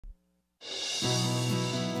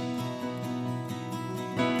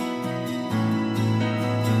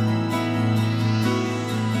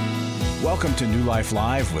Welcome to New Life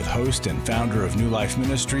Live with host and founder of New Life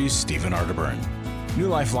Ministries, Stephen Arterburn. New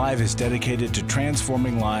Life Live is dedicated to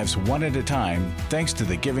transforming lives one at a time, thanks to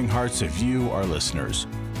the giving hearts of you, our listeners.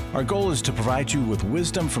 Our goal is to provide you with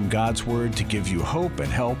wisdom from God's Word to give you hope and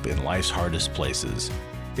help in life's hardest places.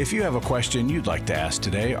 If you have a question you'd like to ask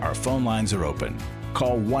today, our phone lines are open.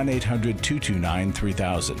 Call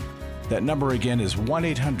 1-800-229-3000. That number again is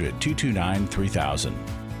 1-800-229-3000.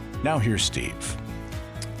 Now here's Steve.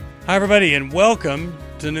 Hi, everybody, and welcome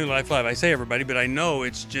to New Life Live. I say everybody, but I know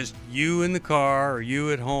it's just you in the car or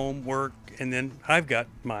you at home, work, and then I've got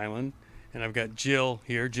Milan, and I've got Jill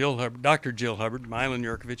here, Dr. Jill Hubbard, Milan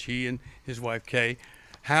Yerkovich, he and his wife, Kay.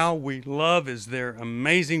 How We Love is their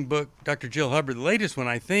amazing book, Dr. Jill Hubbard. The latest one,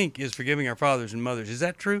 I think, is Forgiving Our Fathers and Mothers. Is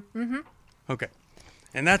that true? Mm-hmm. Okay.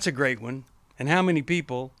 And that's a great one. And how many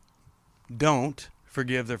people don't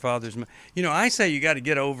forgive their fathers? You know, I say you got to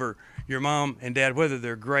get over your mom and dad, whether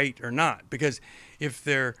they're great or not, because if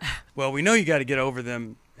they're, well, we know you got to get over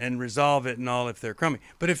them and resolve it and all if they're crummy.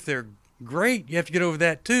 But if they're great, you have to get over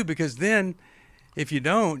that too, because then if you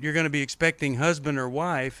don't, you're going to be expecting husband or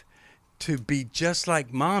wife to be just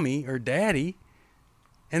like mommy or daddy,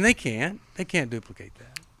 and they can't duplicate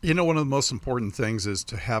that. You know, one of the most important things is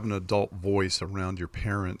to have an adult voice around your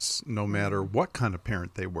parents, no matter what kind of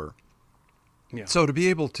parent they were. Yeah. So to be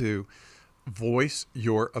able to voice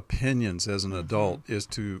your opinions as an adult is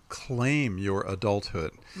to claim your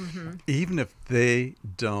adulthood. Mm-hmm. Even if they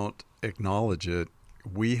don't acknowledge it,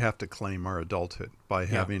 we have to claim our adulthood by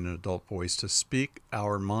having an adult voice to speak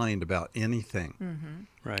our mind about anything. Mm-hmm.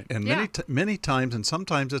 Right. And many times, and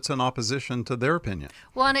sometimes it's in opposition to their opinion.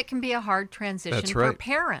 Well, and it can be a hard transition That's for right.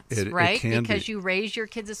 parents, It right? can Because be. you raise your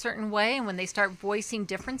kids a certain way, and when they start voicing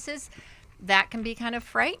differences, that can be kind of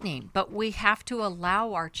frightening. But we have to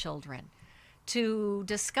allow our children to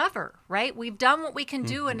discover, right? We've done what we can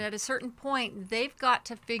do, and at a certain point, they've got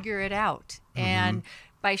to figure it out. And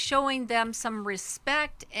by showing them some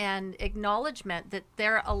respect and acknowledgement that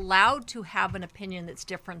they're allowed to have an opinion that's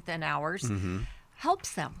different than ours,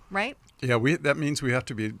 helps them, right? Yeah, that means we have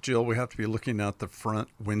to be, Jill, we have to be looking out the front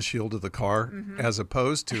windshield of the car as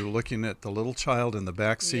opposed to looking at the little child in the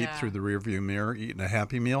back seat through the rearview mirror eating a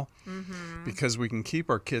Happy Meal, because we can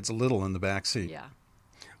keep our kids little in the back seat. Yeah.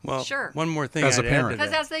 Well, Sure. one more thing As a I'd add parent. to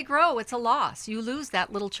Because that. as they grow, it's a loss. You lose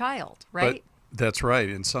that little child, right? But that's right.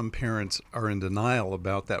 And some parents are in denial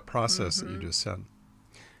about that process that you just said.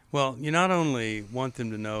 Well, you not only want them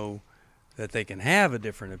to know that they can have a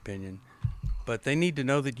different opinion, but they need to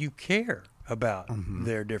know that you care about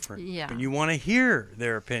their different. Yeah. But you want to hear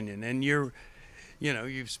their opinion, and you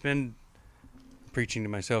spend preaching to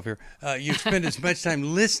myself here. You spend as much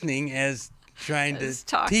time listening as trying to As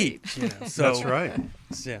talking. teach. You know? So That's right.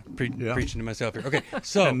 Yeah, preaching to myself here. Okay,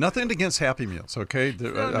 so And nothing against Happy Meals, okay?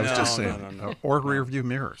 I was just saying. No. Or rearview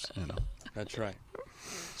mirrors, you know. That's right.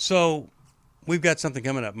 So we've got something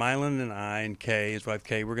coming up. Milan and I and Kay, his wife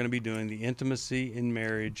Kay, we're going to be doing the Intimacy in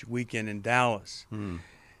Marriage weekend in Dallas.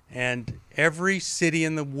 And every city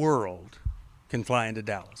in the world can fly into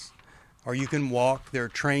Dallas. Or you can walk. There are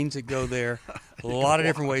trains that go there. A lot of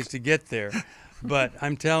different ways to get there. But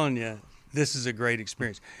I'm telling you, this is a great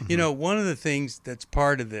experience. You know, one of the things that's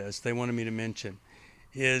part of this, they wanted me to mention,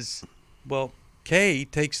 is, well, Kay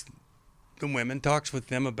takes the women, talks with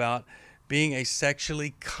them about being a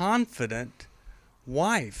sexually confident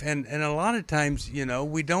wife. And a lot of times, you know,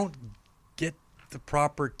 we don't get the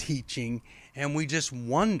proper teaching, and we just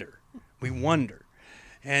wonder. We wonder.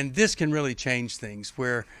 And this can really change things,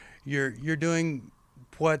 where you're doing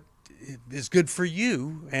what is good for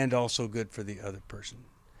you and also good for the other person.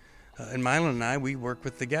 And Milan and I, we work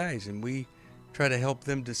with the guys, and we try to help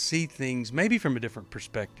them to see things maybe from a different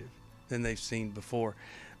perspective than they've seen before.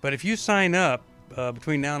 But if you sign up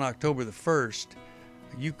between now and October the 1st,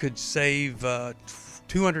 you could save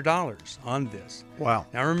 $200 on this. Wow.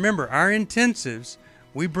 Now remember, our intensives,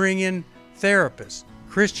 we bring in therapists,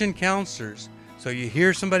 Christian counselors. So you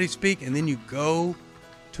hear somebody speak, and then you go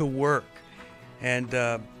to work. And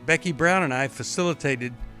Becky Brown and I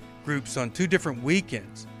facilitated groups on 2 different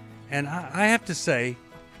weekends. And I have to say,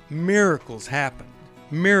 miracles happened.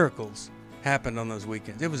 Miracles happened on those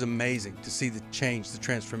weekends. It was amazing to see the change, the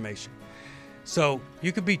transformation. So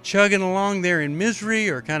you could be chugging along there in misery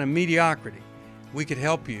or kind of mediocrity. We could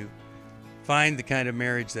help you find the kind of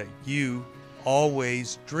marriage that you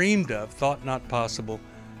always dreamed of, thought not possible.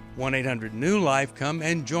 1-800-NEW-LIFE. Come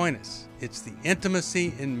and join us. It's the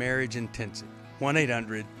Intimacy in Marriage Intensive.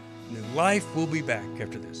 1-800-NEW-LIFE. We'll be back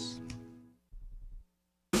after this.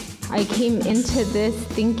 I came into this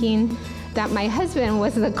thinking that my husband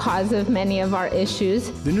was the cause of many of our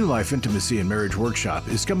issues. The New Life Intimacy and Marriage Workshop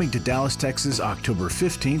is coming to Dallas, Texas, October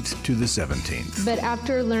 15th to the 17th. But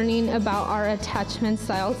after learning about our attachment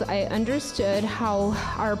styles, I understood how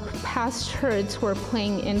our past hurts were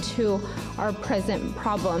playing into our present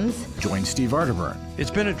problems. Join Steve Arterburn.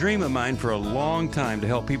 It's been a dream of mine for a long time to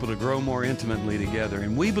help people to grow more intimately together,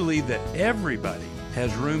 and we believe that everybody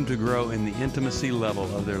has room to grow in the intimacy level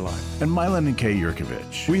of their life. And Milan and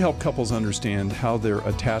Yerkovich. We help couples understand how their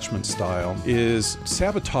attachment style is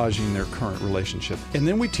sabotaging their current relationship. And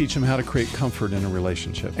then we teach them how to create comfort in a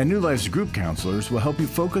relationship. And New Life's group counselors will help you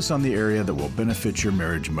focus on the area that will benefit your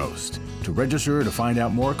marriage most. To register or to find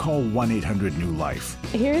out more, call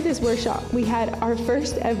 1-800-NEW-LIFE. Here at this workshop, we had our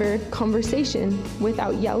first ever conversation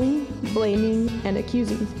without yelling, blaming, and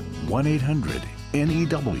accusing.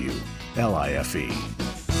 1-800-NEW-LIFE.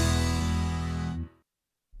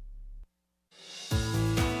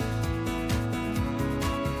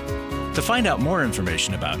 To find out more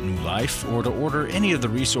information about New Life or to order any of the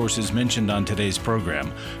resources mentioned on today's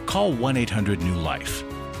program, call 1-800-NEW-LIFE.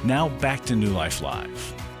 Now back to New Life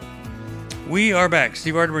Live. We are back.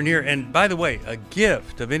 Steve Arterburn here. And by the way, a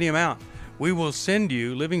gift of any amount, we will send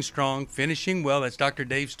you Living Strong, Finishing Well. That's Dr.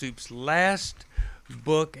 Dave Stoops' last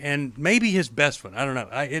book and maybe his best one. I don't know.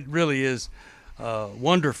 It really is a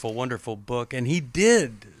wonderful, wonderful book. And he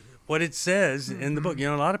did what it says in the book. You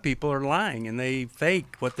know, a lot of people are lying and they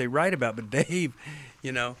fake what they write about. But Dave,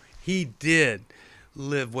 you know, he did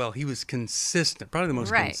live well. He was consistent, probably the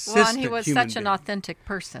most consistent Well, and he was human such an being. authentic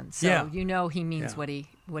person. So you know he means what he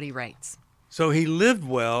writes. So he lived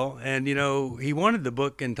well, and, you know, he wanted the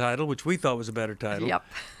book entitled, which we thought was a better title. Yep.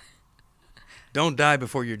 Don't Die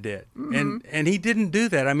Before You're Dead. And he didn't do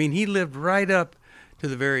that. I mean, he lived right up to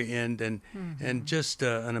the very end and just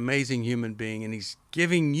an amazing human being. And he's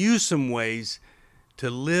giving you some ways to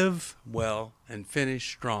live well and finish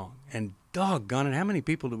strong. And doggone it, how many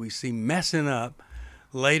people do we see messing up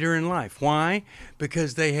later in life? Why?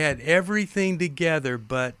 Because they had everything together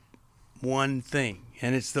but one thing.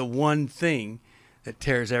 And it's the one thing that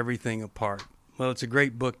tears everything apart. Well, it's a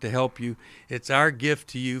great book to help you. It's our gift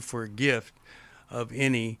to you for a gift of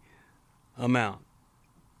any amount.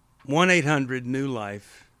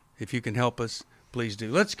 1-800-NEW-LIFE. If you can help us, please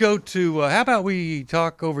do. Let's go to, how about we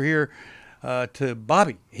talk over here to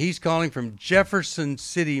Bobby. He's calling from Jefferson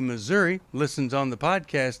City, Missouri. Listens on the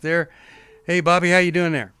podcast there. Hey, Bobby, how you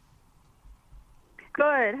doing there?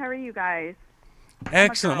 Good. How are you guys?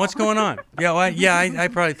 Excellent. What's going on? I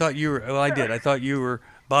probably thought you were, well, I did. I thought you were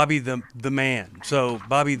Bobby the man. So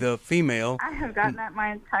Bobby the female. I have gotten that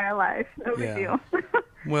my entire life. No big deal.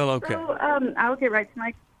 Well, okay. So I'll get right to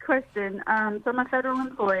my question. So I'm a federal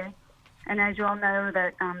employee, and as you all know,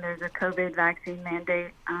 that there's a COVID vaccine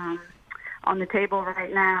mandate on the table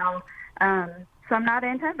right now. So I'm not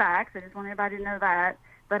anti-vax. I just want everybody to know that.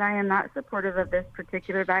 But I am not supportive of this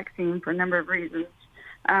particular vaccine for a number of reasons.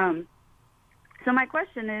 So my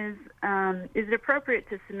question is it appropriate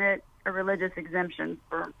to submit a religious exemption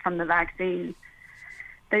from the vaccine?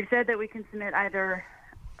 They've said that we can submit either,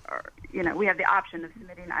 we have the option of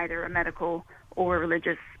submitting either a medical or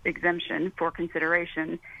religious exemption for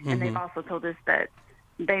consideration. And they've also told us that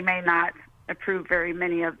they may not approve very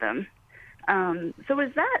many of them. So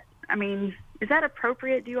is that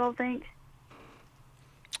appropriate, do you all think?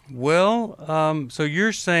 Well, so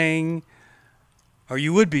you're saying, or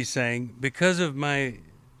you would be saying, because of my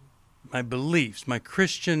beliefs, my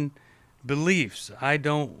Christian beliefs, I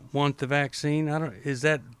don't want the vaccine. Is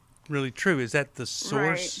that really true? Is that the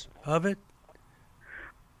source of it?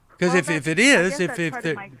 Because if it is,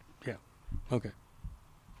 okay,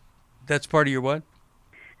 that's part of your what?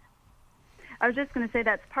 I was just going to say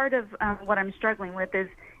that's part of what I'm struggling with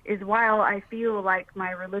is while I feel like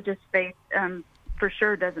my religious faith for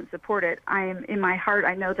sure doesn't support it, I am in my heart,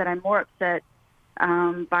 I know that I'm more upset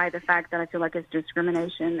by the fact that I feel like it's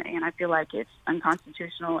discrimination, and I feel like it's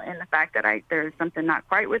unconstitutional, and the fact that there's something not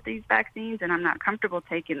quite with these vaccines, and I'm not comfortable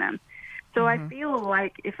taking them. So I feel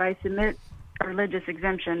like if I submit a religious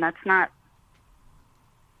exemption, that's not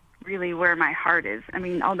really where my heart is. I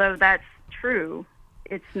mean, although that's true,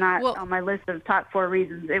 it's not on my list of top 4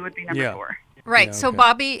 reasons. It would be number 4. Right. Yeah, So,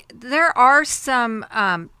 Bobby, there are some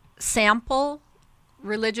sample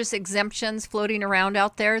religious exemptions floating around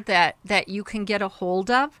out there that you can get a hold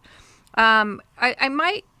of. I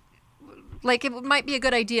might, it might be a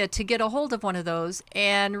good idea to get a hold of one of those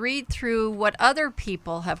and read through what other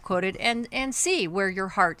people have quoted and see where your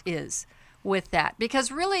heart is with that.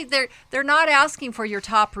 Because really, they're not asking for your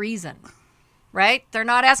top reason. right? They're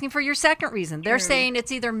not asking for your second reason. They're saying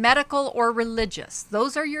it's either medical or religious.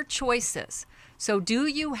 Those are your choices. So do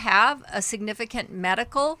you have a significant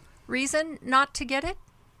medical reason not to get it?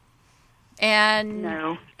 And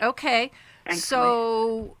No. Okay.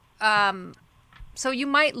 Thankfully. So you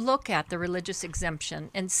might look at the religious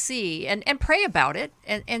exemption and see and pray about it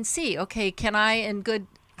and see, okay, can I in good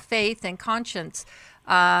faith and conscience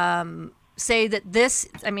say that this,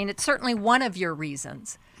 I mean, it's certainly one of your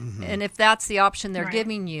reasons. And if that's the option they're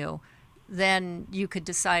giving you, then you could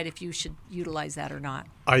decide if you should utilize that or not.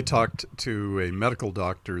 I talked to a medical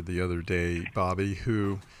doctor the other day, Bobby,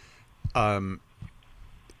 who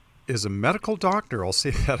is a medical doctor, I'll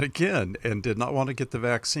say that again, and did not want to get the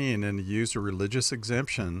vaccine, and he used a religious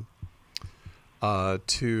exemption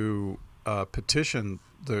to petition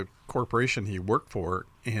the corporation he worked for,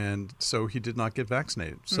 and so he did not get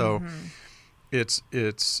vaccinated. So it's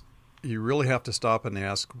you really have to stop and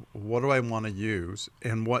ask, what do I want to use,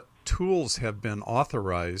 and what tools have been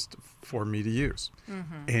authorized for me to use,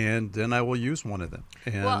 and then I will use one of them.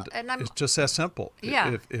 And, it's just that simple.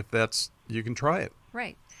 Yeah. If that's, you can try it.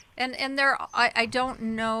 Right. And there, I don't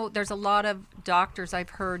know, there's a lot of doctors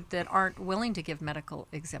I've heard that aren't willing to give medical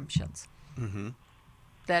exemptions,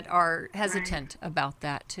 that are hesitant about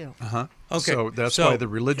that too. Okay. So that's So- why the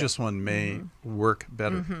religious one may work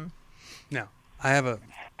better. Now, I have a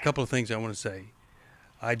couple of things I want to say.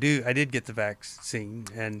 I did get the vaccine,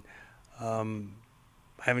 and I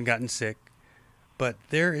haven't gotten sick, but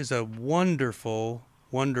there is a wonderful,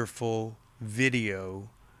 wonderful video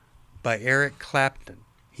by Eric Clapton.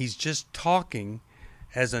 He's just talking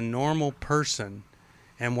as a normal person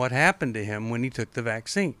and what happened to him when he took the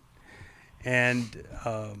vaccine. And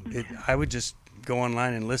I would just go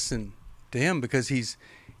online and listen to him, because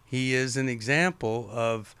he is an example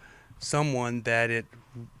of someone that it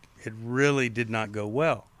really did not go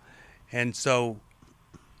well. And so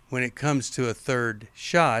when it comes to a third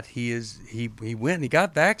shot, he went and he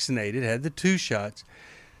got vaccinated, had the 2 shots,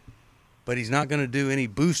 but he's not going to do any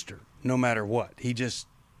booster no matter what.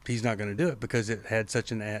 He's not going to do it because it had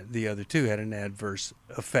the other 2 had an adverse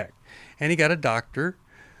effect. And he got a doctor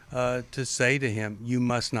to say to him, you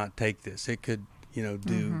must not take this. It could,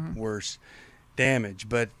 do worse damage.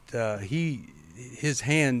 But his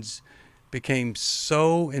hands became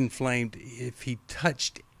so inflamed, if he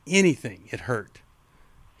touched anything, it hurt.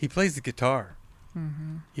 He plays the guitar.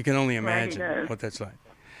 You can only imagine what that's like.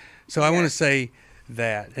 So I want to say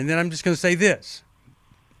that. And then I'm just going to say this.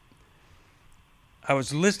 I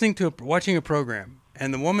was watching a program,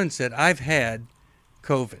 and the woman said, I've had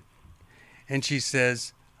COVID. And she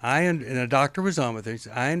says, and a doctor was on with her, he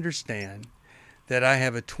said, I understand that I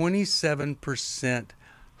have a 27%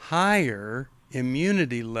 higher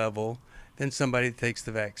immunity level than somebody that takes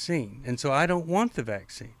the vaccine. And so I don't want the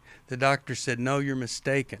vaccine. The doctor said, no, you're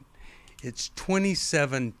mistaken. It's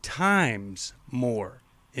 27 times more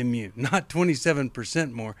immune, not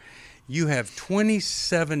 27% more. You have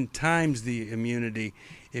 27 times the immunity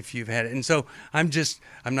if you've had it. And so I'm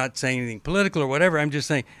not saying anything political or whatever. I'm just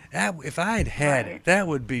saying that if I had had it, that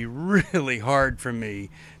would be really hard for me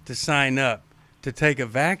to sign up to take a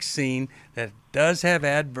vaccine that does have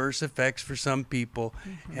adverse effects for some people,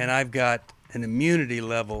 and I've got an immunity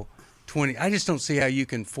level 20. I just don't see how you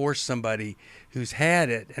can force somebody who's had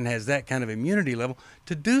it and has that kind of immunity level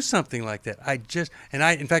to do something like that.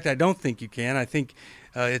 In fact, I don't think you can. I think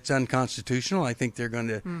it's unconstitutional. I think they're going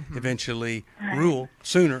to eventually rule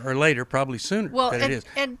sooner or later, probably sooner than it is.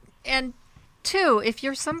 And two, if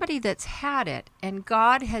you're somebody that's had it and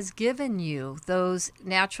God has given you those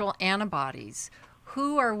natural antibodies,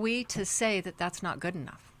 who are we to say that that's not good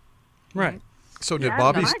enough? Right. So did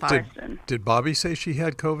Bobby say she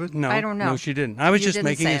had COVID? No, I don't know. No, she didn't. I was just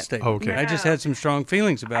making a statement. Okay. I just had some strong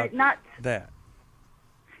feelings about that.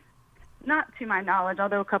 Not to my knowledge,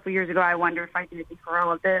 although a couple years ago I wonder if I did before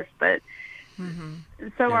all of this. But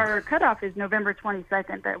so our cutoff is November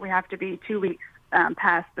 22nd, that we have to be 2 weeks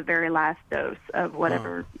past the very last dose of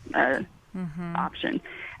whatever option.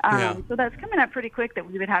 So that's coming up pretty quick that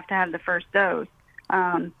we would have to have the first dose.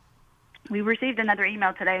 We received another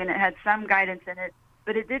email today, and it had some guidance in it,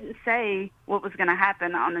 but it didn't say what was going to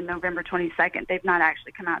happen on the November 22nd. They've not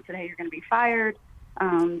actually come out and said, hey, you're going to be fired.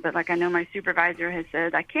 But like I know my supervisor has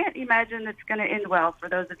said, I can't imagine it's going to end well for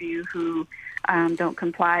those of you who don't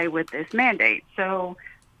comply with this mandate. So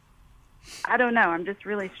I don't know. I'm just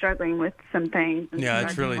really struggling with some things. Yeah,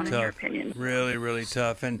 it's really tough. Really, really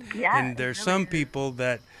tough. And there's some people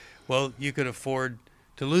that, well, you could afford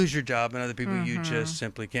to lose your job, and other people you just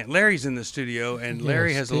simply can't. Larry's in the studio, and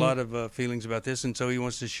Larry has a lot of feelings about this, and so he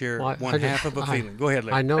wants to share one half of a feeling. Go ahead,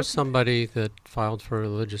 Larry. I know somebody that filed for a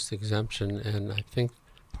religious exemption, and I think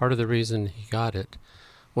part of the reason he got it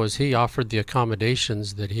was he offered the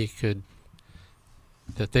accommodations that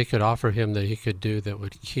they could offer him that he could do that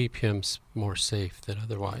would keep him more safe than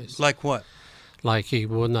otherwise. Like what? Like he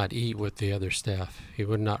would not eat with the other staff. He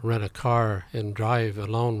would not rent a car and drive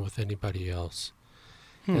alone with anybody else.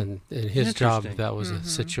 And in his job, that was a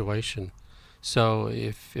situation. So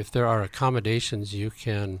if there are accommodations you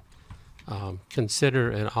can consider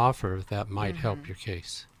and offer, that might help your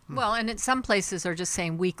case. Well, and some places are just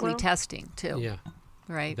saying weekly testing, too. Yeah.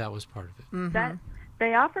 Right. That was part of it. That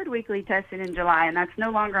they offered weekly testing in July, and that's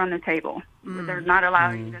no longer on the table. They're not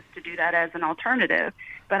allowing us to do that as an alternative.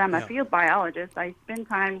 But I'm a field biologist. I spend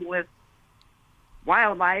time with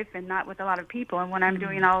wildlife and not with a lot of people. And when I'm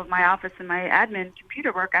doing all of my office and my admin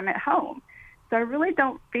computer work, I'm at home. So I really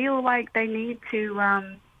don't feel like they need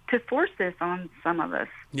to force this on some of us.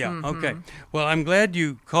 Yeah. Okay. Well, I'm glad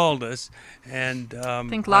you called us, and I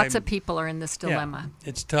think lots of people are in this dilemma. Yeah,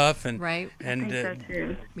 it's tough, and right. And I think so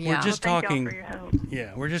too. we're just talking. Thank y'all for your help.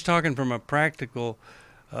 Yeah, we're just talking from a practical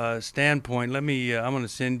standpoint. Let me. I'm going to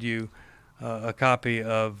send you a copy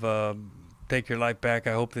of Take Your Life Back.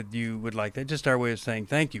 I hope that you would like that. Just our way of saying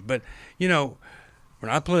thank you. But we're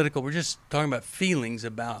not political. We're just talking about feelings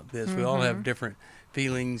about this. We all have different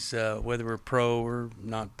feelings, whether we're pro or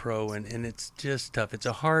not pro, and it's just tough. It's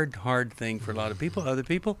a hard thing for a lot of people. Other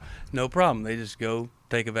people, no problem. They just go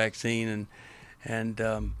take a vaccine,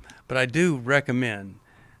 but I do recommend,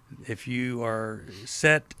 if you are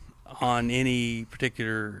set on any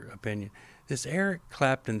particular opinion, this Eric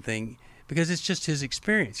Clapton thing, because it's just his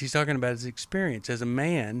experience. He's talking about his experience as a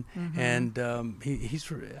man, and he's,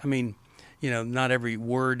 not every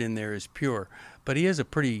word in there is pure, but he is a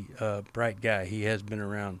pretty bright guy. He has been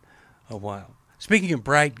around a while. Speaking of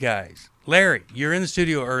bright guys, Larry, you're in the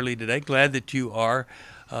studio early today. Glad that you are.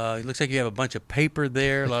 It looks like you have a bunch of paper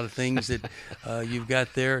there, a lot of things that you've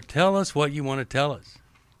got there. Tell us what you want to tell us.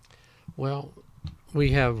 Well,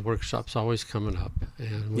 we have workshops always coming up,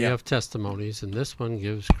 and we have testimonies, and this one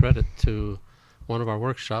gives credit to one of our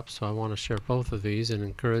workshops, so I want to share both of these and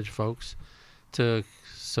encourage folks to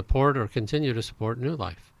support or continue to support New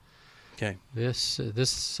Life. Okay. This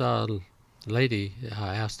lady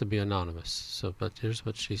asked to be anonymous, but here's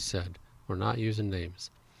what she said. We're not using names.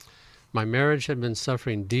 My marriage had been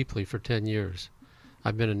suffering deeply for 10 years.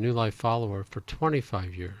 I've been a New Life follower for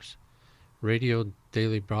 25 years. Radio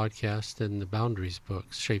daily broadcast and the Boundaries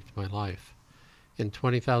books shaped my life. In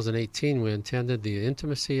 2018, we attended the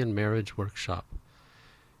Intimacy and Marriage Workshop.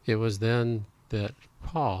 It was then that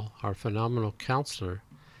Paul, our phenomenal counselor,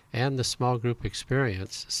 and the small group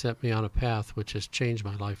experience set me on a path which has changed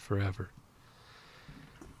my life forever.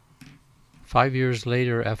 5 years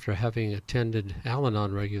later, after having attended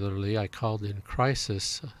Al-Anon regularly, I called in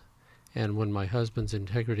crisis, and when my husband's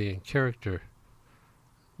integrity and character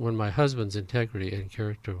was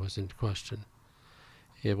in question.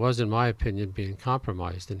 It was, in my opinion, being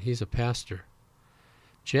compromised, and he's a pastor.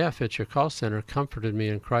 Jeff at your call center comforted me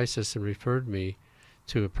in crisis and referred me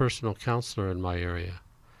to a personal counselor in my area.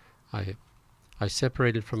 I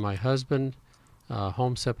separated from my husband,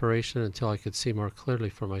 home separation, until I could see more clearly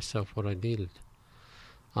for myself what I needed.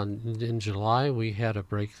 In July, we had a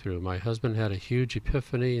breakthrough. My husband had a huge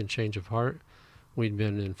epiphany and change of heart. We'd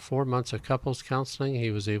been in 4 months of couples counseling.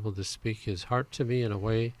 He was able to speak his heart to me in a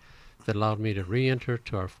way that allowed me to re-enter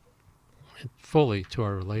fully to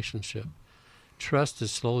our relationship. Trust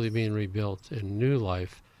is slowly being rebuilt, and New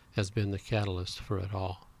Life has been the catalyst for it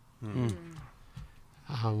all.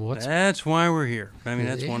 That's why we're here. I mean,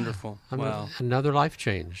 that's wonderful. Wow. Another life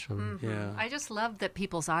change. Yeah. I just love that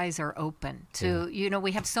people's eyes are open to,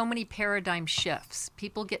 we have so many paradigm shifts.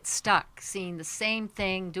 People get stuck seeing the same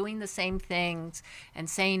thing, doing the same things, and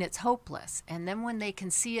saying it's hopeless. And then when they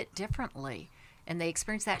can see it differently and they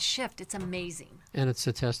experience that shift, it's amazing. And it's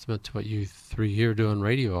a testament to what you 3 years doing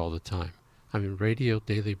radio all the time. I mean, radio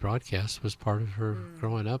daily broadcast was part of her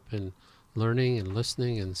growing up and learning and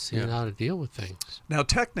listening and seeing how to deal with things. Now,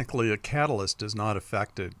 technically, a catalyst is not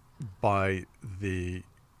affected by the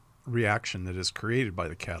reaction that is created by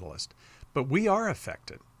the catalyst, but we are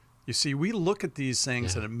affected. You see, we look at these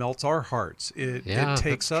things and it melts our hearts. It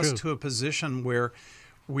takes us to a position where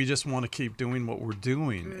we just want to keep doing what we're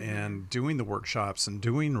doing and doing the workshops and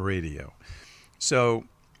doing radio. So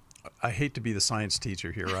I hate to be the science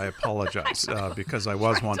teacher here. I apologize because I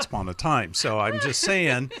was once upon a time. So I'm just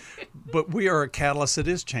saying, but we are a catalyst that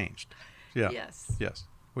is changed. Yeah. Yes. Yes.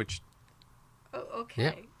 Oh,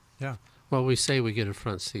 okay. Yeah. Well, we say we get a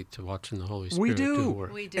front seat to watching the Holy Spirit do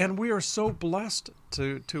work. We do. And we are so blessed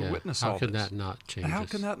to witness all this. How can that not change us? How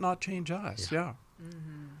can that not change us? Yeah.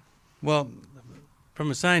 Mm-hmm. Well,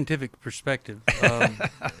 from a scientific perspective,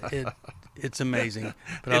 it's amazing.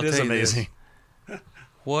 But I'll It is tell you amazing. this,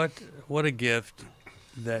 what a gift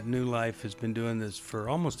that New Life has been doing this for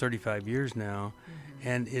almost 35 years now,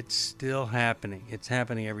 and it's still happening. It's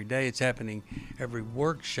happening every day. It's happening every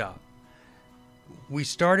workshop. We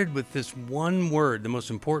started with this one word. The most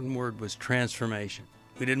important word was transformation.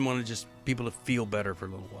 We didn't want to just people to feel better for a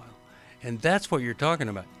little while. And that's what you're talking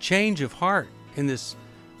about. Change of heart in this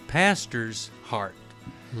pastor's heart.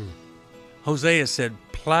 Hosea said,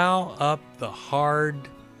 plow up the hard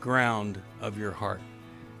ground of your heart.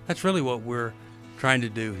 That's really what we're trying to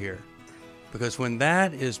do here. Because when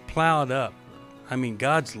that is plowed up, I mean,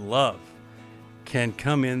 God's love can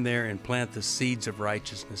come in there and plant the seeds of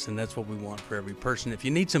righteousness, and that's what we want for every person. If you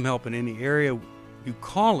need some help in any area, you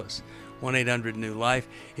call us, 1-800-NEW-LIFE.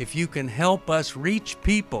 If you can help us reach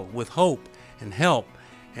people with hope and help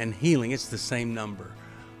and healing, it's the same number,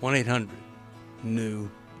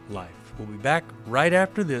 1-800-NEW-LIFE. We'll be back right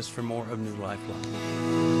after this for more of New Life Live.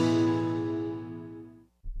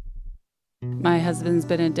 My husband's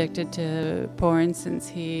been addicted to porn since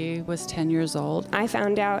he was 10 years old. I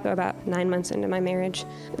found out about 9 months into my marriage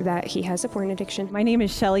that he has a porn addiction. My name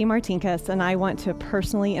is Shelly Martinkus, and I want to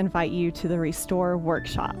personally invite you to the Restore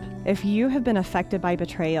Workshop. If you have been affected by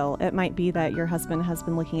betrayal, it might be that your husband has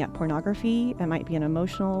been looking at pornography, it might be an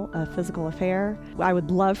emotional, physical affair. I would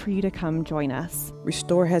love for you to come join us.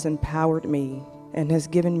 Restore has empowered me and has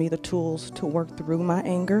given me the tools to work through my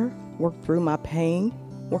anger, work through my pain,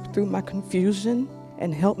 work through my confusion,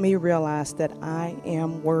 and help me realize that I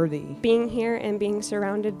am worthy. Being here and being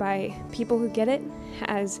surrounded by people who get it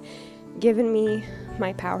has given me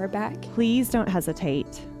my power back. Please don't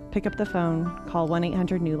hesitate. Pick up the phone, call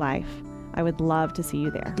 1-800-NEW-LIFE. I would love to see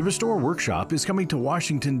you there. The Restore Workshop is coming to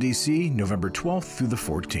Washington, D.C., November 12th through the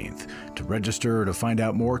 14th. To register or to find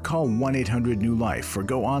out more, call 1-800-NEW-LIFE or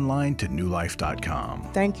go online to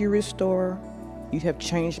newlife.com. Thank you, Restore. You have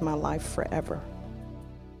changed my life forever.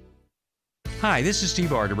 Hi, this is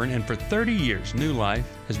Steve Arterburn, and for 30 years, New Life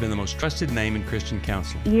has been the most trusted name in Christian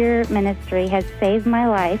counseling. Your ministry has saved my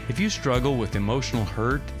life. If you struggle with emotional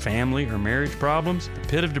hurt, family or marriage problems, the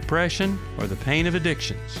pit of depression, or the pain of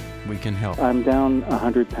addictions, we can help. I'm down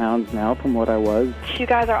 100 pounds now from what I was. You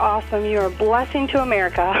guys are awesome. You're a blessing to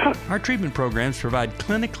America. Our treatment programs provide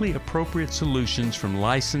clinically appropriate solutions from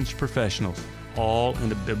licensed professionals, all in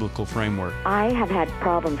a biblical framework. I have had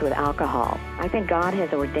problems with alcohol. I think God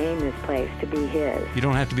has ordained this place to be His. You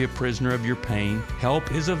don't have to be a prisoner of your pain.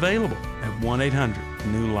 Help is available at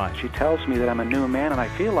 1-800-NEW-LIFE. She tells me that I'm a new man, and I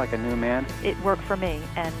feel like a new man. It worked for me,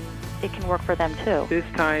 and it can work for them too. This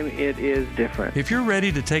time it is different. If you're ready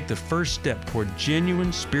to take the first step toward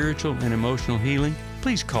genuine spiritual and emotional healing,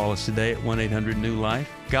 please call us today at 1-800-NEW-LIFE.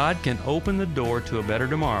 God can open the door to a better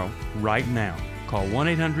tomorrow right now. Call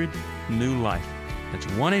 1-800-NEW-LIFE. That's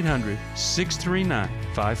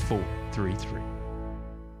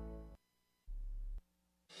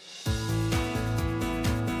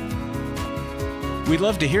 1-800-639-5433. We'd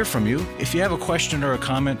love to hear from you. If you have a question or a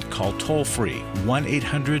comment, call toll-free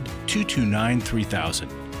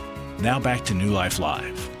 1-800-229-3000. Now back to New Life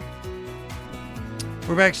Live.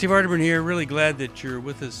 We're back. Steve Arterburn here. Really glad that you're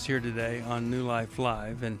with us here today on New Life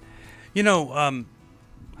Live. And, you know, I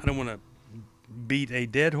don't want to beat a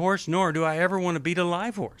dead horse, nor do I ever want to beat a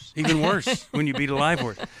live horse. Even worse when you beat a live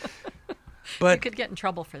horse. But you could get in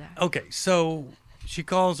trouble for that. Okay, so she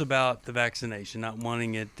calls about the vaccination, not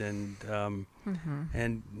wanting it, and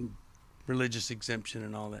and religious exemption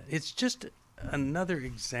and all that. It's just another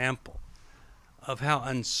example of how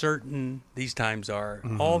uncertain these times are,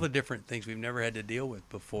 all the different things we've never had to deal with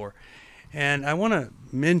before. And I want to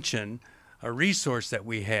mention a resource that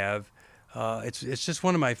we have. It's just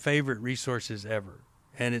one of my favorite resources ever,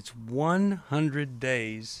 and it's 100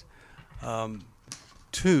 Days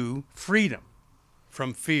to Freedom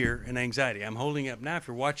from Fear and Anxiety. I'm holding it up now. If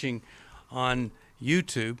you're watching on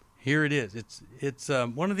YouTube, here it is. It's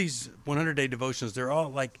one of these 100-day devotionals. They're all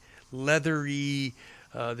like leathery,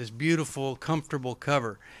 this beautiful, comfortable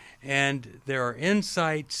cover, and there are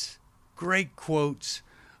insights, great quotes,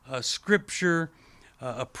 scripture,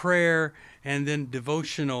 a prayer, and then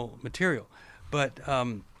devotional material. But,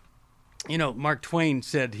 you know, Mark Twain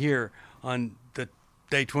said here on the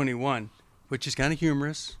day 21, which is kind of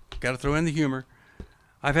humorous, got to throw in the humor,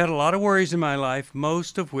 I've had a lot of worries in my life,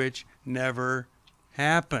 most of which never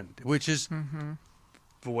happened, which is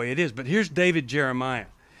the way it is. But here's David Jeremiah.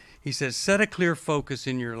 He says, set a clear focus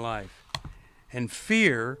in your life, and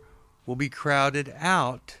fear will be crowded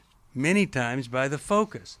out many times by the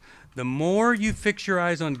focus. The more you fix your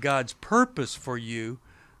eyes on God's purpose for you,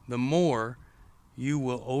 the more you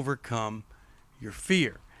will overcome your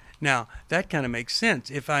fear. Now, that kind of makes sense.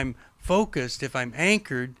 If I'm focused, if I'm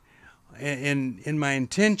anchored in my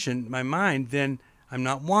intention, my mind, then I'm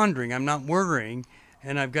not wandering, I'm not worrying,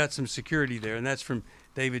 and I've got some security there. And that's from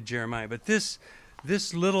David Jeremiah. But this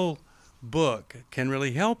little book can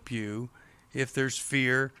really help you if there's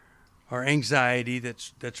fear or anxiety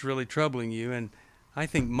that's really troubling you. And I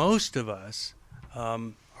think most of us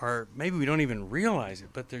are, maybe we don't even realize it,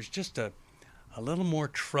 but there's just a little more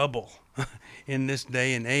trouble in this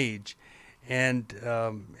day and age. And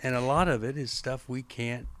a lot of it is stuff we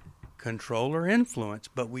can't control or influence,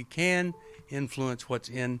 but we can influence what's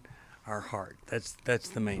in our heart. That's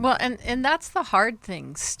the main thing. And that's the hard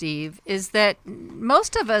thing, Steve, is that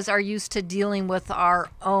most of us are used to dealing with our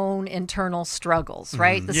own internal struggles,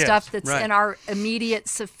 right? The stuff that's in our immediate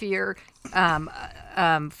sphere,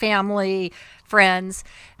 family, friends.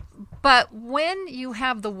 But when you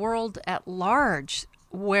have the world at large,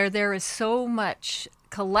 where there is so much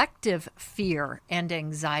collective fear and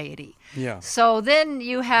anxiety. Yeah. So then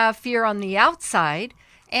you have fear on the outside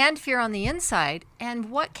and fear on the inside.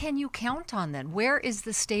 And what can you count on then? Where is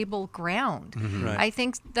the stable ground? Mm-hmm. Right. I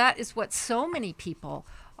think that is what so many people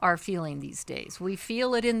are feeling these days. We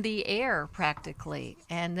feel it in the air practically,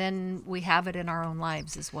 and then we have it in our own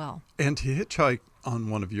lives as well. And to hitchhike on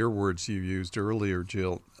one of your words you used earlier,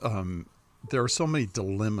 Jill, there are so many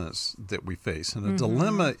dilemmas that we face. And a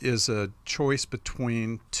dilemma is a choice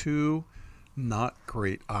between two not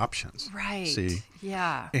great options. Right. See?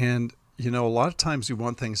 Yeah. And, a lot of times we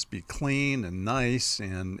want things to be clean and nice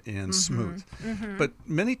and smooth. Mm-hmm. But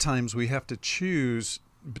many times we have to choose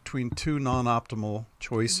between two non-optimal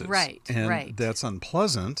choices. Right. And that's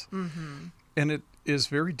unpleasant. Mm-hmm. And it is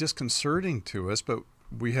very disconcerting to us, but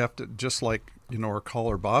we have to, just like, our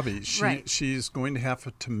caller Bobby, she's going to have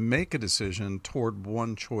to make a decision toward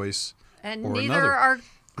one choice and or neither another. are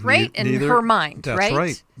great in her mind,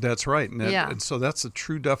 right? That's right. And, yeah. And so that's the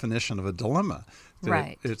true definition of a dilemma.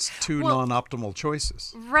 Right. It's two non-optimal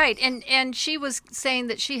choices. Right. And she was saying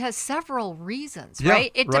that she has several reasons,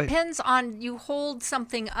 right? It depends on, you hold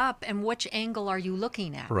something up and which angle are you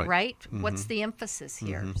looking at, right? Mm-hmm. What's the emphasis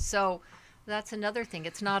here? Mm-hmm. So that's another thing.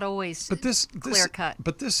 It's not always clear cut.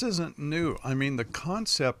 But this isn't new. I mean, the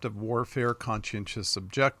concept of warfare, conscientious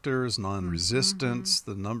objectors, non-resistance,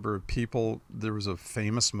 the number of people. There was a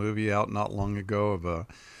famous movie out not long ago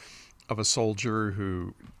of a soldier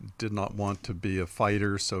who did not want to be a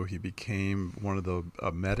fighter, so he became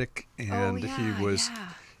a medic, and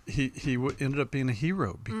he ended up being a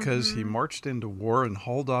hero because he marched into war and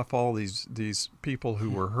hauled off all these people who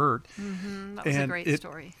were hurt. Mm-hmm. That was a great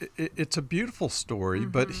story. It's a beautiful story,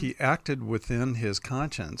 but he acted within his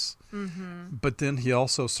conscience. Mm-hmm. But then he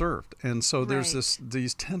also served, and so there's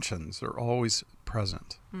these tensions are always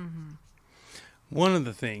present. Mm-hmm. One of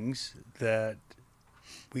the things that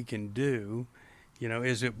we can do,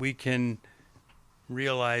 is that we can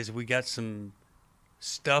realize we got some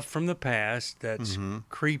stuff from the past that's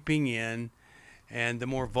creeping in, and the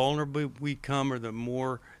more vulnerable we come, or the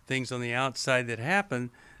more things on the outside that happen,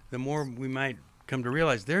 the more we might come to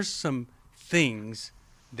realize there's some things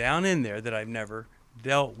down in there that I've never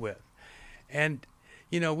dealt with. And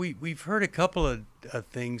we've heard a couple of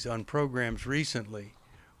things on programs recently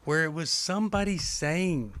where it was somebody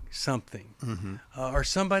saying something, or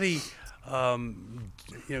somebody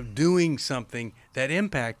doing something that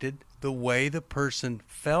impacted the way the person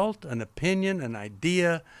felt, an opinion, an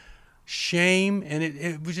idea, shame, and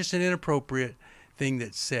it was just an inappropriate thing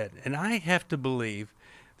that's said. And I have to believe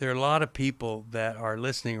there are a lot of people that are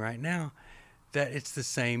listening right now that it's the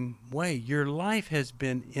same way. Your life has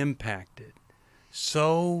been impacted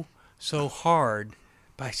so hard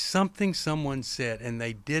by something someone said, and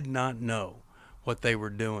they did not know what they were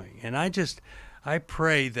doing. And I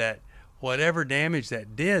pray that whatever damage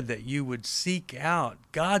that did, that you would seek out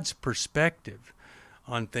God's perspective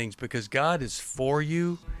on things, because God is for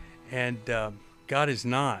you, and God is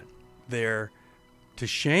not there to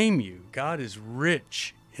shame you. God is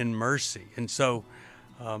rich in mercy. And so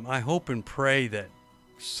I hope and pray that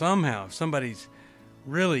somehow, if somebody's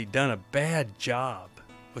really done a bad job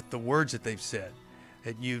with the words that they've said,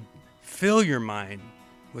 that you fill your mind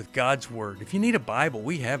with God's Word. If you need a Bible,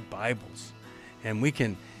 we have Bibles, and we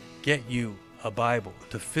can get you a Bible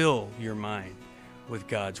to fill your mind with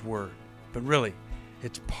God's Word. But really,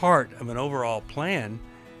 it's part of an overall plan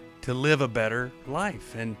to live a better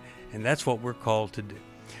life, and that's what we're called to do.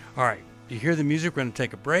 All right, you hear the music. We're going to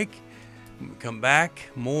take a break. When we come back,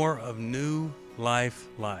 more of New Life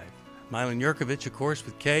Live. Milan Yerkovich, of course,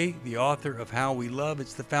 with Kay, the author of How We Love.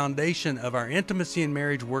 It's the foundation of our Intimacy in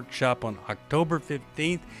Marriage workshop on October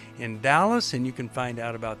 15th in Dallas, and you can find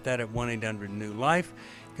out about that at 1-800-NEW-LIFE.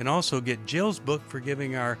 You can also get Jill's book,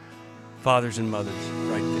 Forgiving Our Fathers and Mothers,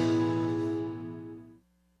 right there.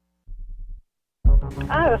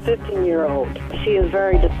 I have a 15-year-old. She is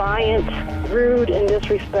very defiant, rude, and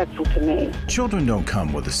disrespectful to me. Children don't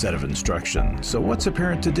come with a set of instructions, so what's a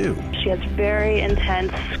parent to do? She has very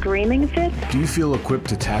intense screaming fits. Do you feel equipped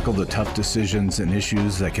to tackle the tough decisions and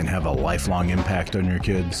issues that can have a lifelong impact on your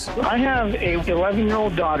kids? I have a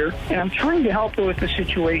 11-year-old daughter, and I'm trying to help her with the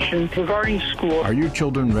situation regarding school. Are your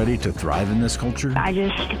children ready to thrive in this culture? I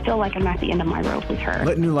just feel like I'm at the end of my rope with her.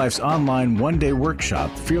 Let New Life's online one-day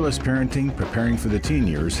workshop, Fearless Parenting, Preparing for the Teen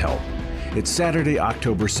Years, help. It's Saturday,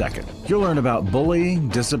 October 2nd. You'll learn about bullying,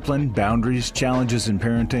 discipline, boundaries, challenges in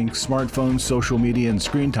parenting, smartphones, social media, and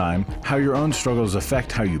screen time, how your own struggles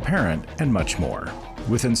affect how you parent, and much more.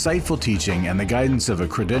 With insightful teaching and the guidance of a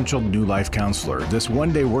credentialed New Life counselor, this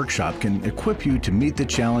one-day workshop can equip you to meet the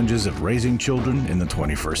challenges of raising children in the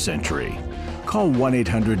 21st century. Call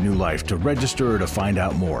 1-800-NEW-LIFE to register or to find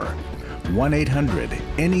out more.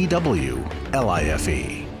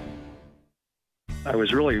 1-800-NEW-LIFE. I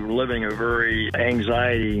was really living a very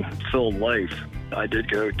anxiety-filled life. I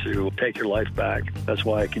did go to Take Your Life Back. That's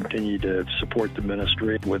why I continue to support the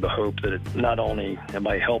ministry with the hope that not only am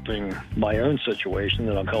I helping my own situation,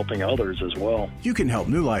 that I'm helping others as well. You can help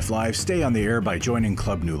New Life Live stay on the air by joining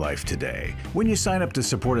Club New Life today. When you sign up to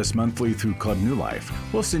support us monthly through Club New Life,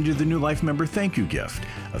 we'll send you the New Life member thank you gift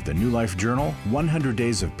of the New Life Journal, 100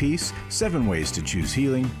 Days of Peace, 7 Ways to Choose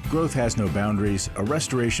Healing, Growth Has No Boundaries, a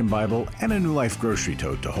Restoration Bible, and a New Life grocery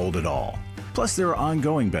tote to hold it all. Plus, there are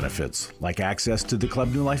ongoing benefits, like access to the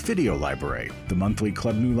Club New Life video library, the monthly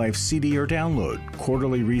Club New Life CD or download,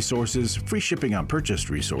 quarterly resources, free shipping on purchased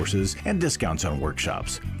resources, and discounts on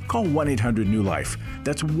workshops. Call 1-800-NEW-LIFE.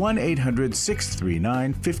 That's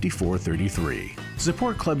 1-800-639-5433.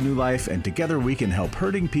 Support Club New Life, and together we can help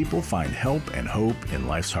hurting people find help and hope in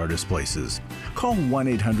life's hardest places. Call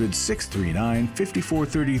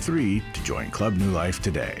 1-800-639-5433 to join Club New Life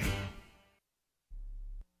today.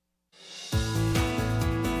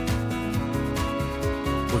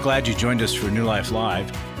 We're glad you joined us for New Life Live.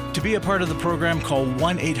 To be a part of the program, call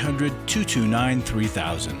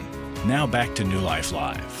 1-800-229-3000. Now back to New Life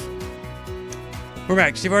Live. We're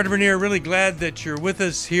back. Steve Arterburn here. Really glad that you're with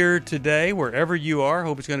us here today, wherever you are.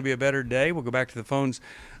 Hope it's going to be a better day. We'll go back to the phones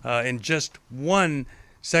in just 1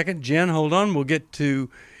 second. Jen, hold on. We'll get to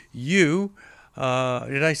you.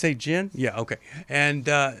 Did I say Jen? Yeah, okay. And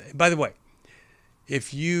by the way,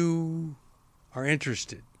 if you are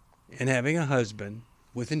interested in having a husband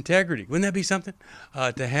with integrity, wouldn't that be something?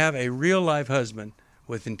 To have a real live husband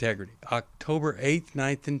with integrity. October 8th,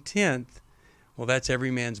 9th, and 10th, well, that's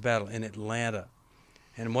Every Man's Battle in Atlanta.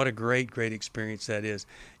 And what a great, great experience that is.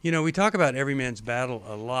 You know, we talk about Every Man's Battle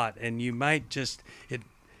a lot, and you might get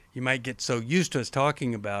so used to us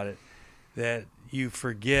talking about it that you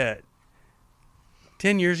forget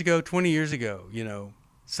 10 years ago, 20 years ago, you know,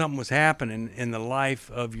 something was happening in the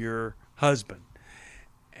life of your husband.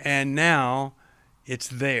 And now it's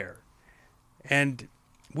there. And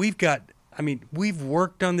we've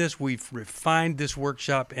worked on this, we've refined this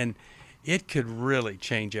workshop, and it could really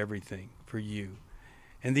change everything for you.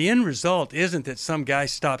 And the end result isn't that some guy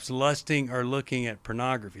stops lusting or looking at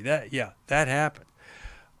pornography. That happened.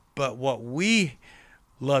 But what we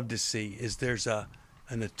love to see is there's an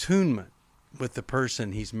attunement with the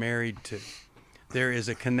person he's married to. There is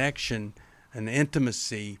a connection, an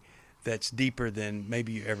intimacy that's deeper than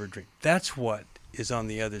maybe you ever dreamed. That's what is on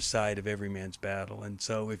the other side of Every Man's Battle. And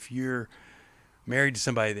so if you're married to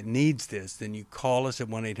somebody that needs this, then you call us at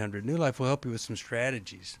 1-800-NEW-LIFE. We'll help you with some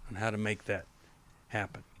strategies on how to make that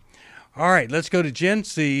happen. All right, let's go to Jen,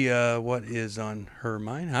 see what is on her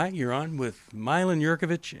mind. Hi, you're on with Milan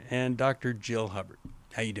Yerkovich and Dr. Jill Hubbard.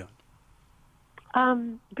 How you doing?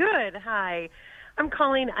 Good. Hi. I'm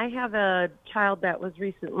calling. I have a child that was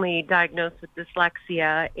recently diagnosed with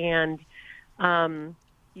dyslexia, and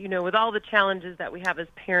you know, with all the challenges that we have as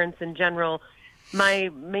parents in general, my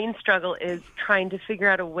main struggle is trying to figure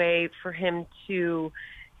out a way for him to,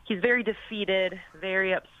 he's very defeated,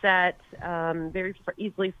 very upset, very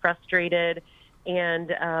easily frustrated,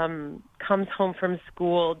 and comes home from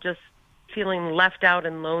school just feeling left out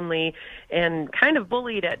and lonely and kind of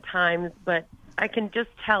bullied at times, but I can just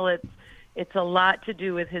tell it's a lot to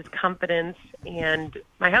do with his confidence, and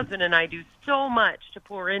my husband and I do so much to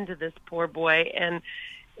pour into this poor boy, and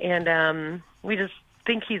we just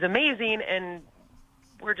think he's amazing, and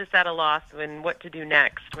we're just at a loss in what to do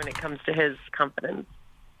next when it comes to his confidence.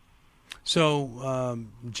 So,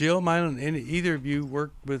 Jill, Milan, either of you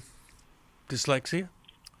work with dyslexia?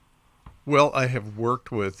 Well, I have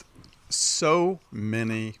worked with so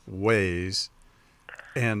many ways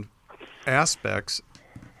and aspects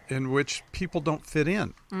in which people don't fit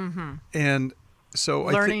in. Mm-hmm. And so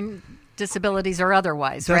learning disabilities or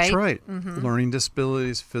otherwise, right? That's right. right. Mm-hmm. Learning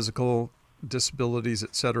disabilities, physical disabilities,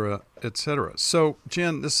 et cetera, et cetera. So,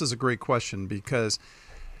 Jen, this is a great question because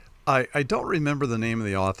I don't remember the name of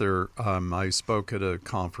the author. I spoke at a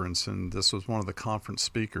conference, and this was one of the conference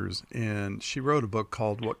speakers, and she wrote a book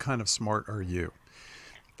called What Kind of Smart Are You?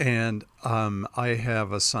 And I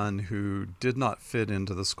have a son who did not fit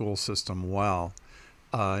into the school system well.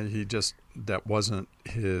 That just wasn't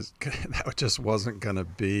going to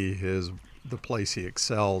be the place he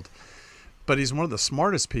excelled. But he's one of the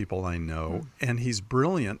smartest people I know, and he's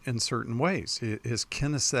brilliant in certain ways. His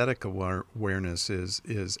kinesthetic awareness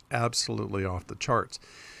is absolutely off the charts.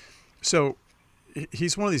 So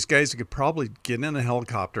he's one of these guys that could probably get in a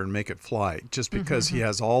helicopter and make it fly just because he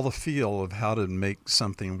has all the feel of how to make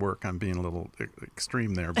something work. I'm being a little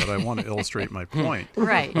extreme there, but I want to illustrate my point.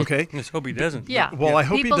 Right. Okay? Let's hope he doesn't. Yeah. Well, I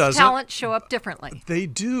hope he doesn't. People's talents show up differently. They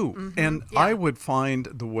do. And I would find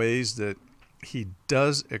the ways that he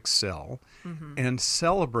does excel and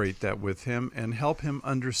celebrate that with him and help him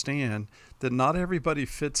understand that not everybody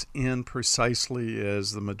fits in precisely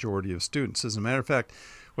as the majority of students. As a matter of fact,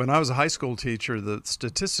 when I was a high school teacher, the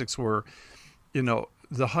statistics were,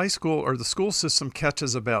 the high school or the school system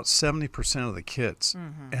catches about 70% of the kids,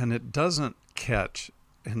 and it doesn't catch.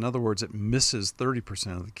 In other words, it misses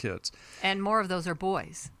 30% of the kids. And more of those are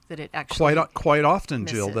boys that it actually quite often,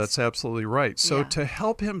 misses. Jill, that's absolutely right. So to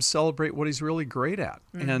help him celebrate what he's really great at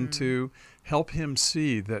and to help him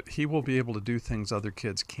see that he will be able to do things other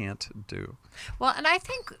kids can't do. Well, and I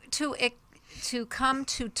think to come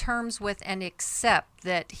to terms with and accept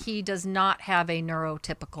that he does not have a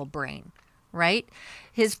neurotypical brain, right?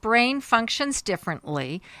 His brain functions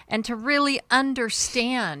differently, and to really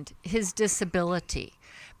understand his disability,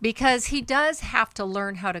 because he does have to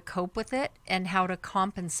learn how to cope with it and how to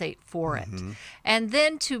compensate for it. And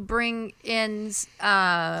then to bring in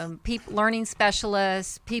learning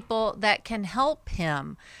specialists, people that can help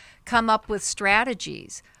him come up with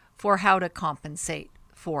strategies for how to compensate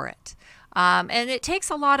for it. And it takes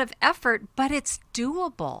a lot of effort, but it's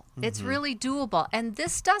doable. It's really doable. And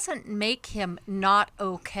this doesn't make him not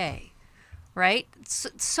okay, right?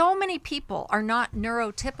 So many people are not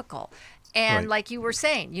neurotypical. And like you were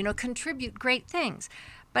saying, contribute great things.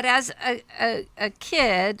 But as a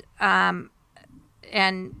kid, and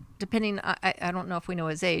depending, I don't know if we know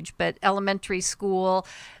his age, but elementary school,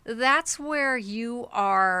 that's where you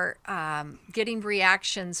are getting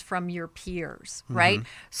reactions from your peers, right?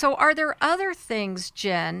 So are there other things,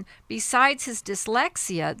 Jen, besides his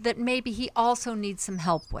dyslexia that maybe he also needs some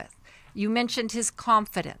help with? You mentioned his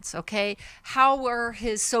confidence, okay? How are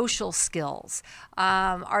his social skills?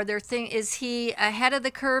 Are there is he ahead of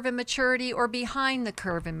the curve in maturity or behind the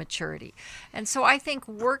curve in maturity? And so I think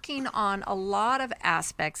working on a lot of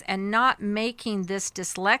aspects and not making this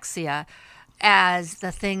dyslexia as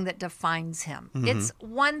the thing that defines him. It's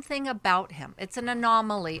one thing about him. It's an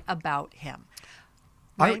anomaly about him.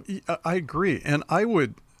 Right? I agree. And I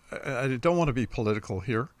don't want to be political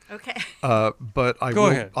here. Okay. But Go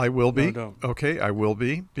ahead. I will be. No, don't. Okay, I will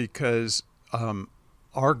be, because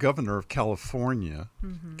our governor of California,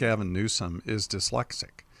 Gavin Newsom, is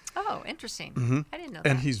dyslexic. Oh, interesting. I didn't know that.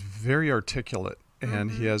 And he's very articulate,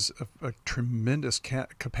 and he has a tremendous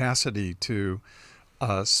capacity to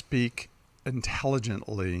speak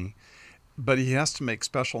intelligently, but he has to make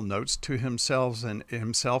special notes to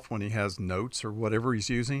himself when he has notes or whatever he's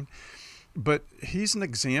using. But he's an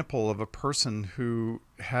example of a person who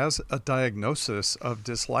has a diagnosis of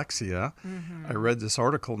dyslexia. I read this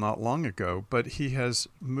article not long ago, but he has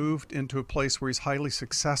moved into a place where he's highly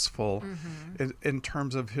successful in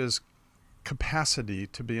terms of his capacity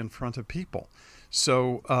to be in front of people.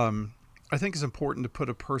 So I think it's important to put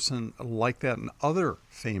a person like that in other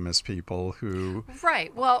famous people who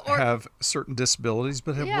have certain disabilities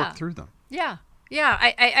but have worked through them. Yeah,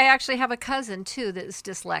 I actually have a cousin, too, that is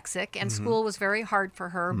dyslexic, and school was very hard for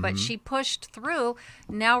her, but she pushed through,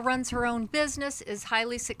 now runs her own business, is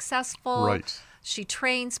highly successful. Right. She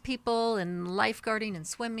trains people in lifeguarding and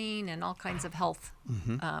swimming and all kinds of health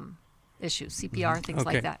issues, CPR, things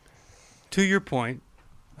like that. To your point,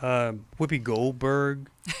 Whoopi Goldberg,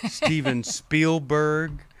 Steven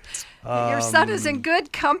Spielberg. Your son is in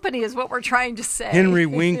good company is what we're trying to say. Henry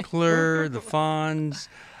Winkler, the Fonz.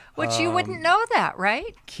 Which you wouldn't know that,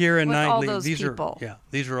 right? Keira Knightley. All those these people.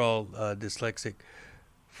 These are all dyslexic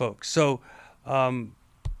folks. So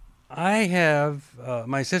I have,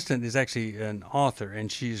 my assistant is actually an author,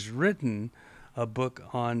 and she's written a book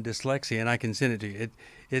on dyslexia, and I can send it to you.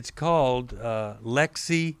 It's called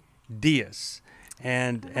Lexi Dias,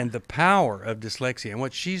 and the Power of Dyslexia. And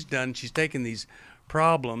what she's done, she's taken these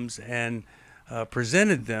problems and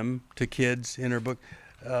presented them to kids in her book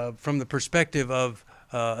from the perspective of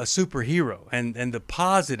a superhero and the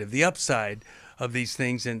positive, the upside of these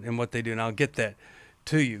things and what they do. And I'll get that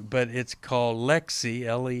to you. But it's called Lexi,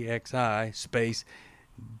 Lexi, space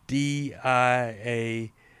Dias.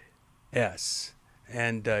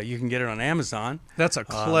 And you can get it on Amazon. That's a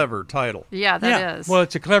clever title. Yeah, that is. Well,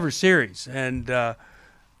 it's a clever series. And,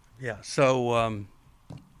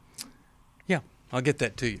 I'll get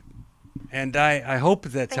that to you. And I hope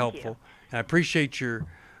that's helpful. And I appreciate your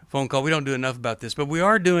phone call. We don't do enough about this, but we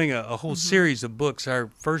are doing a whole series of books. Our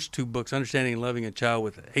first two books, Understanding and Loving a Child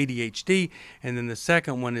with ADHD, and then the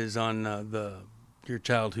second one is on your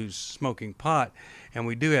child who's smoking pot. And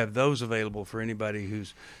we do have those available for anybody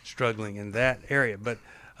who's struggling in that area. But,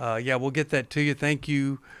 we'll get that to you. Thank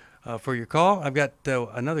you for your call. I've got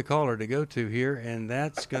another caller to go to here, and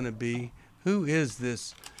that's going to be, who is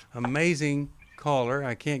this amazing caller?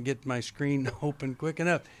 I can't get my screen open quick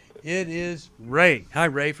enough. It is Ray. Hi,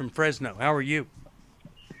 Ray from Fresno. How are you?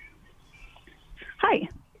 Hi.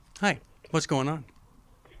 Hi. What's going on?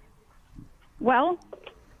 Well,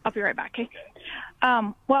 I'll be right back. Okay.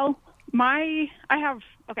 I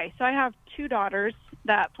have two daughters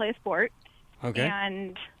that play a sport. Okay.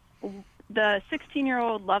 And the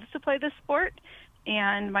 16-year-old loves to play this sport,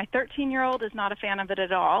 and my 13-year-old is not a fan of it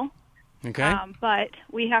at all. Okay. But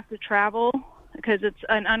we have to travel because it's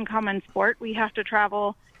an uncommon sport. We have to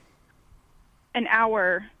travel an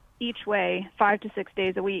hour each way, 5 to 6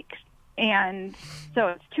 days a week. And so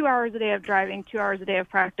it's 2 hours a day of driving, 2 hours a day of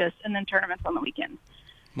practice, and then tournaments on the weekends.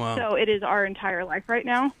 Wow. So it is our entire life right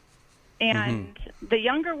now. And the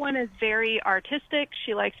younger one is very artistic.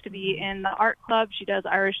 She likes to be in the art club. She does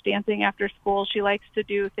Irish dancing after school. She likes to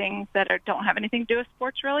do things that don't have anything to do with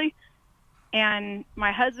sports, really. And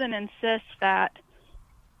my husband insists that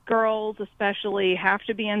girls especially have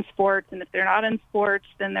to be in sports, and if they're not in sports,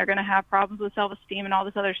 then they're going to have problems with self-esteem and all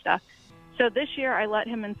this other stuff. So this year I let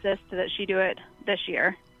him insist that she do it this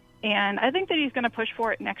year. And I think that he's going to push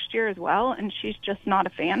for it next year as well, and she's just not a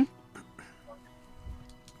fan.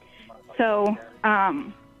 So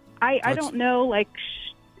I don't know, I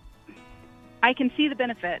can see the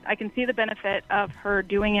benefit. I can see the benefit of her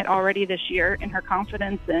doing it already this year and her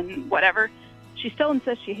confidence and whatever. She still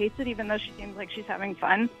insists she hates it, even though she seems like she's having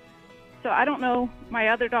fun. So I don't know. My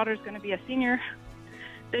other daughter's going to be a senior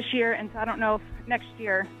this year, and so I don't know if next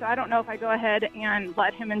year. So I don't know if I go ahead and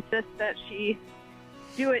let him insist that she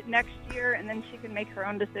do it next year, and then she can make her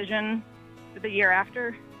own decision for the year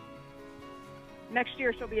after. Next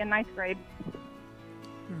year she'll be in 9th grade.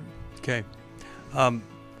 Okay.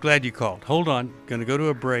 Glad you called. Hold on. Going to go to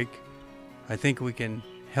a break. I think we can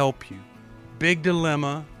help you. Big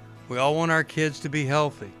dilemma. We all want our kids to be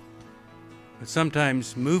healthy. But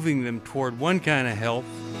sometimes moving them toward one kind of health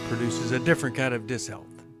produces a different kind of dishealth.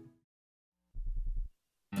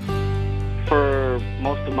 For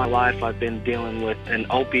most of my life, I've been dealing with an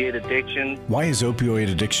opiate addiction. Why is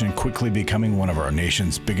opioid addiction quickly becoming one of our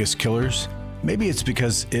nation's biggest killers? Maybe it's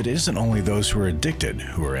because it isn't only those who are addicted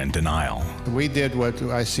who are in denial. We did what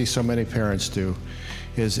I see so many parents do,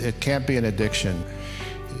 is it can't be an addiction.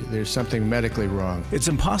 There's something medically wrong. It's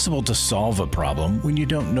impossible to solve a problem when you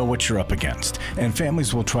don't know what you're up against, and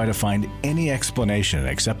families will try to find any explanation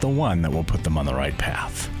except the one that will put them on the right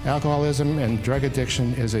path. Alcoholism and drug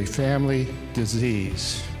addiction is a family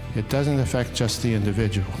disease. It doesn't affect just the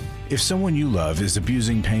individual. If someone you love is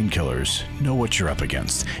abusing painkillers, know what you're up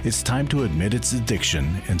against. It's time to admit its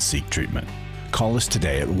addiction and seek treatment. Call us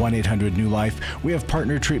today at 1-800-NEW-LIFE. We have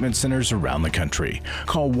partner treatment centers around the country.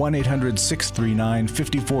 Call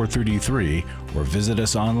 1-800-639-5433 or visit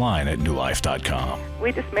us online at newlife.com.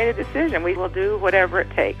 We just made a decision. We will do whatever it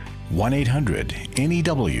takes.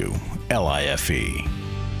 1-800-NEW-LIFE.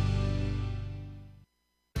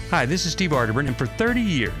 Hi, this is Steve Arterburn, and for 30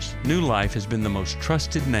 years, New Life has been the most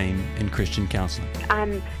trusted name in Christian counseling.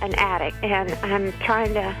 I'm an addict, and I'm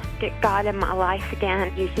trying to get God in my life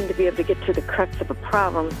again. You seem to be able to get to the crux of a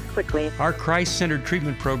problem quickly. Our Christ-centered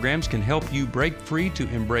treatment programs can help you break free to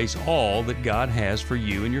embrace all that God has for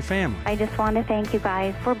you and your family. I just want to thank you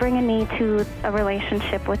guys for bringing me to a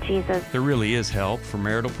relationship with Jesus. There really is help for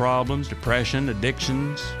marital problems, depression,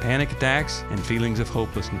 addictions, panic attacks, and feelings of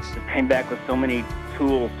hopelessness. I came back with so many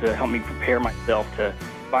tools to help me prepare myself to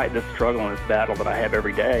fight this struggle and this battle that I have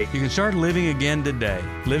every day. You can start living again today,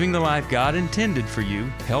 living the life God intended for you.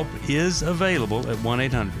 Help is available at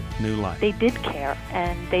 1-800. New Life. They did care,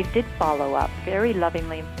 and they did follow up very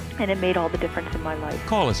lovingly, and it made all the difference in my life.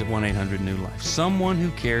 Call us at 1-800-NEW-LIFE. Someone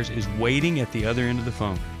who cares is waiting at the other end of the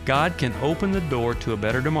phone. God can open the door to a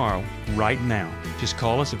better tomorrow right now. Just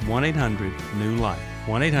call us at 1-800-NEW-LIFE.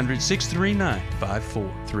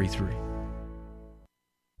 1-800-639-5433.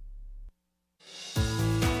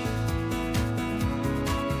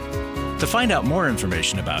 To find out more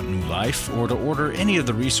information about New Life or to order any of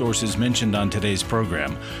the resources mentioned on today's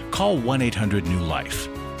program, call 1-800-NEW-LIFE.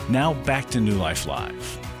 Now back to New Life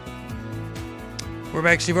Live. We're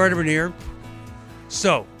back. Steve Arterburn here.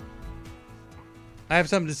 So, I have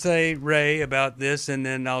something to say, Ray, about this, and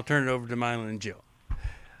then I'll turn it over to Milan and Jill.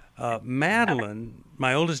 Madeline,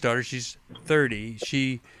 my oldest daughter, she's 30.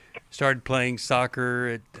 She started playing soccer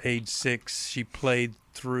at age 6. She played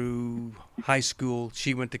through high school.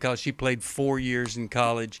 She went to college. She played 4 years in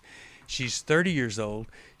college. She's 30 years old.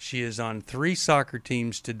 She is on 3 soccer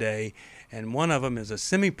teams today, and one of them is a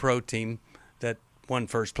semi-pro team that won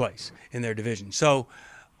first place in their division. So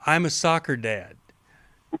I'm a soccer dad.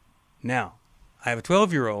 Now, I have a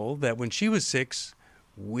 12-year-old that when she was 6,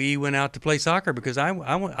 we went out to play soccer because I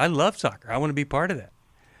love soccer. I want to be part of that.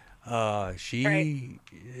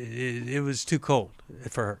 It was too cold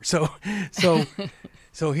for her.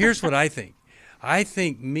 So here's what I think. I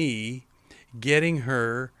think me getting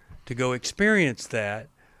her to go experience that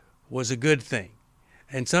was a good thing.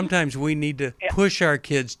 And sometimes we need to push our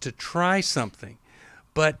kids to try something.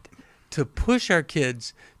 But to push our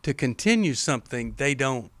kids to continue something they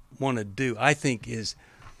don't want to do, I think is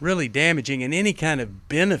really damaging. And any kind of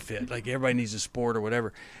benefit, like everybody needs a sport or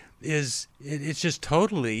whatever, it's just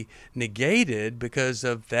totally negated because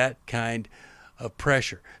of that kind of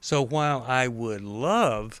pressure. So while I would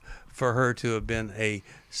love for her to have been a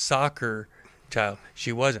soccer child,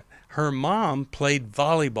 she wasn't. Her mom played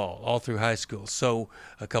volleyball all through high school. So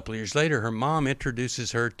a couple of years later, her mom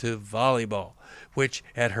introduces her to volleyball, which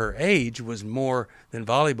at her age was more than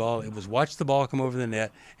volleyball. It was watch the ball come over the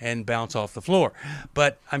net and bounce off the floor.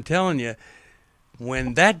 But I'm telling you,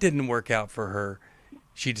 when that didn't work out for her,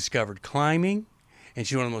 she discovered climbing, and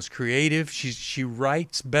she's one of the most creative. She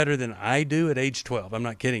writes better than I do at age 12. I'm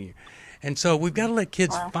not kidding you. And so we've got to let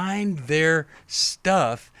kids find their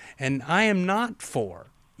stuff, and I am not for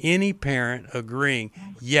any parent agreeing,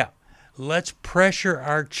 let's pressure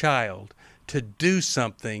our child to do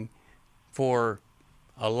something for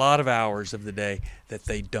a lot of hours of the day that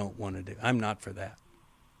they don't want to do. I'm not for that.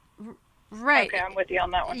 Right. Okay, I'm with you on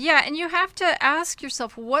that one. Yeah, and you have to ask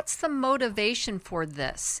yourself, what's the motivation for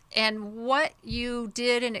this? And what you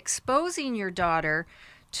did in exposing your daughter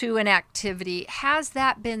to an activity, has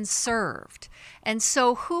that been served? And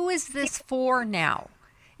so who is this for now?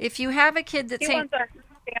 If you have a kid that's saying... He wants our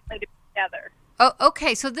family to be together. Oh,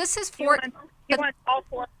 okay, so this is for... He wants all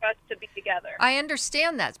 4 of us to be together. I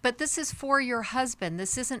understand that, but this is for your husband.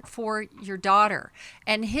 This isn't for your daughter.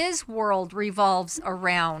 And his world revolves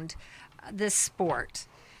around this sport.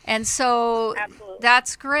 And so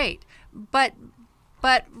that's great. But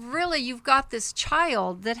really, you've got this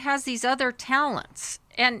child that has these other talents.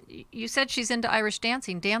 And you said she's into Irish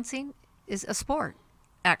dancing. Dancing is a sport,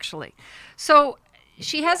 actually. So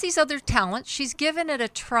she has these other talents. She's given it a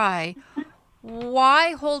try.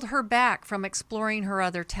 Why hold her back from exploring her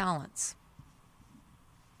other talents?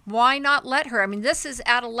 Why not let her? I mean, this is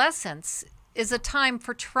adolescence, is a time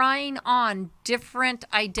for trying on different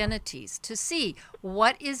identities to see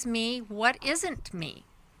what is me, what isn't me.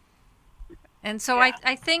 And so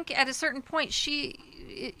I think at a certain point she's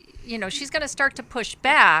going to start to push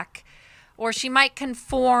back, or she might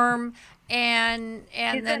conform and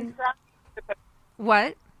then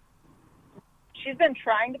what? She's been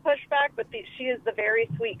trying to push back, but she is the very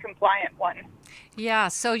sweet, compliant one. Yeah,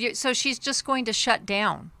 so she's just going to shut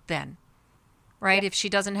down then, right? If she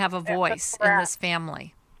doesn't have a voice in this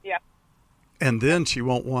family. Yeah. And then she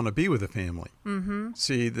won't want to be with a family. Mm-hmm.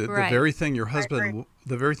 See, the very thing your husband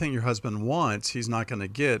wants, he's not going to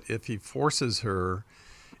get if he forces her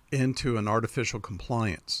into an artificial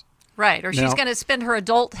compliance. Right, or she's going to spend her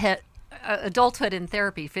adulthood in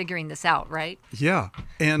therapy figuring this out, right? Yeah,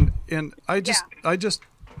 and I just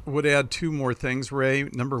would add 2 more things, Ray.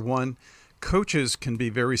 Number 1, coaches can be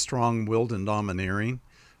very strong-willed and domineering.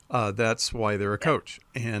 That's why they're a coach,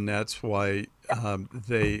 and that's why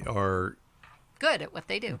they are good at what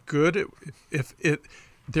they do.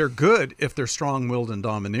 They're good if they're strong-willed and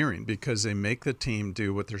domineering, because they make the team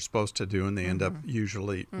do what they're supposed to do, and they end up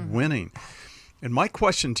usually winning. And my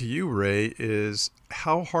question to you, Ray, is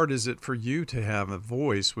how hard is it for you to have a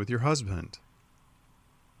voice with your husband?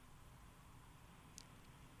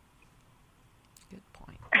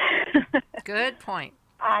 Good point.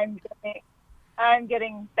 I'm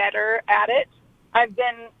getting better at it. I've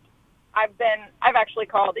actually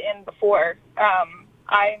called in before.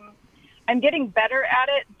 I'm getting better at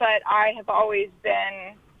it, but I have always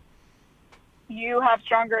been, you have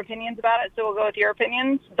stronger opinions about it, so we'll go with your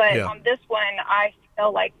opinions. But on this one, I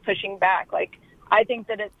feel like pushing back. Like, I think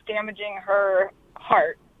that it's damaging her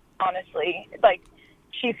heart, honestly. Like,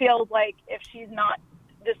 she feels like if she's not,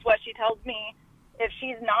 this is what she tells me, if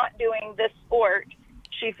she's not doing this sport,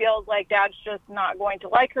 she feels like Dad's just not going to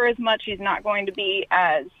like her as much. He's not going to be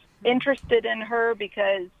as interested in her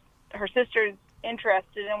because her sister's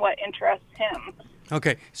interested in what interests him.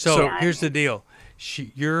 Okay, so here's the deal.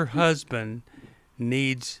 Your husband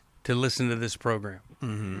needs to listen to this program.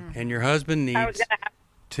 And your husband needs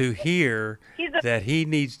to hear that he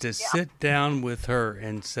needs to sit down with her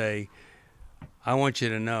and say, I want you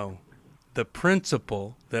to know the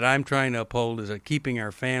principle that I'm trying to uphold is keeping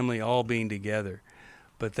our family all being together.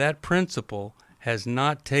 But that principle has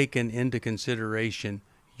not taken into consideration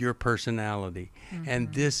your personality.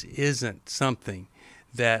 And this isn't something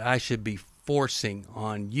that I should be forcing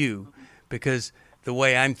on you, because the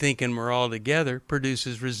way I'm thinking we're all together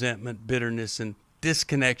produces resentment, bitterness, and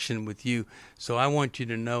disconnection with you. So I want you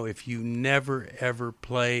to know, if you never, ever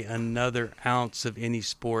play another ounce of any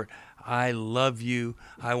sport, I love you.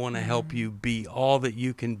 I want to help you be all that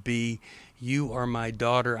you can be. You are my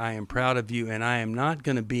daughter. I am proud of you, and I am not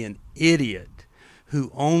going to be an idiot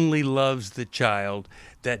who only loves the child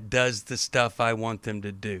that does the stuff I want them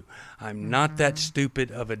to do. I'm not that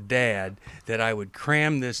stupid of a dad that I would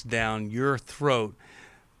cram this down your throat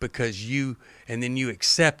because and then you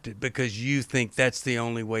accept it because you think that's the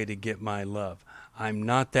only way to get my love. I'm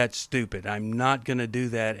not that stupid. I'm not going to do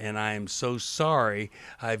that, and I am so sorry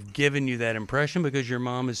I've given you that impression, because your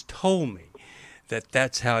mom has told me that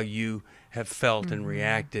that's how you have felt and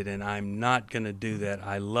reacted, and I'm not going to do that.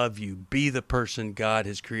 I love you. Be the person God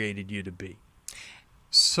has created you to be.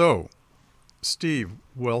 So, Steve,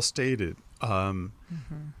 well stated.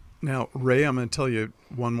 Now, Ray, I'm going to tell you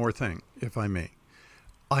one more thing, if I may.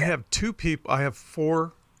 I have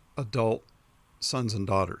 4 adult sons and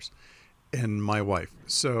daughters, and my wife.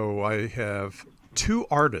 So I have 2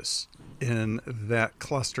 artists in that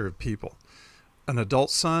cluster of people, an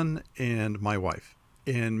adult son and my wife.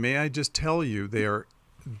 And may I just tell you,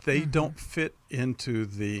 they don't fit into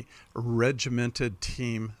the regimented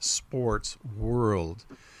team sports world.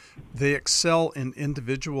 They excel in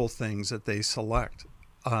individual things that they select.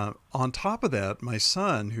 On top of that, my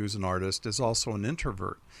son, who's an artist, is also an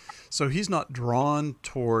introvert. So he's not drawn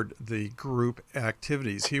toward the group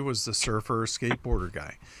activities. He was the surfer, skateboarder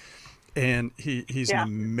guy. And he's an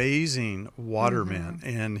amazing waterman,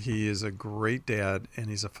 and he is a great dad, and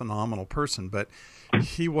he's a phenomenal person. But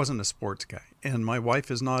he wasn't a sports guy, and my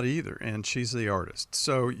wife is not either, and she's the artist.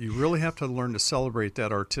 So you really have to learn to celebrate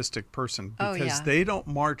that artistic person, because they don't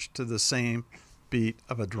march to the same beat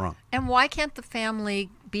of a drum. And why can't the family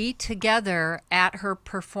be together at her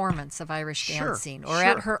performance of Irish dancing or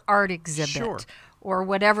at her art exhibit or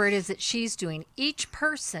whatever it is that she's doing? Each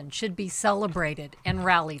person should be celebrated and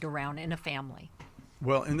rallied around in a family.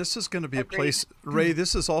 Well, and this is going to be a place, Ray,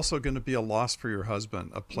 this is also going to be a loss for your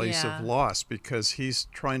husband, a place of loss, because he's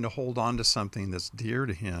trying to hold on to something that's dear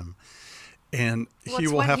to him. And he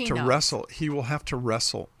will have to wrestle. He will have to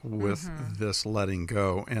wrestle with this letting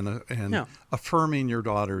go and affirming your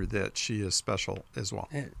daughter that she is special as well.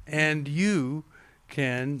 And you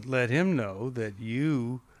can let him know that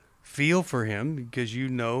you feel for him, because you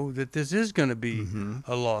know that this is going to be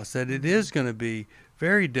a loss, that it is going to be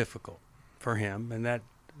very difficult for him, and that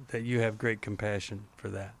you have great compassion for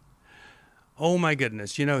that. Oh my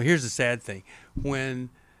goodness. You know, here's the sad thing. When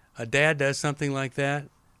a dad does something like that,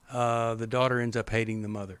 the daughter ends up hating the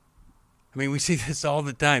mother. I mean, we see this all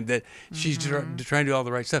the time, that she's trying to do all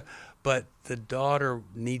the right stuff, but the daughter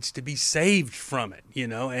needs to be saved from it, you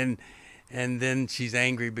know, and then she's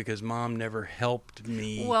angry because mom never helped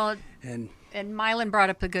me. Well, and Milan brought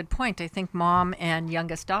up a good point. I think mom and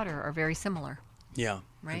youngest daughter are very similar. Yeah,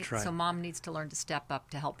 right? That's right. So mom needs to learn to step up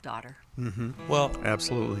to help daughter. Well,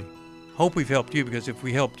 absolutely. Hope we've helped you, because if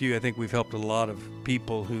we helped you, I think we've helped a lot of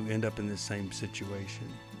people who end up in the same situation.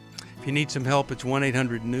 If you need some help, it's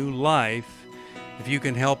 1-800-NEW-LIFE. If you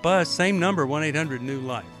can help us, same number,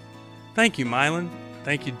 1-800-NEW-LIFE. Thank you, Milan.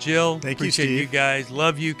 Thank you, Jill. Appreciate you, guys.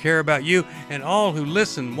 Love you, care about you, and all who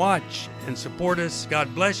listen, watch, and support us.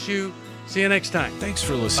 God bless you. See you next time. Thanks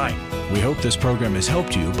for listening. Bye. We hope this program has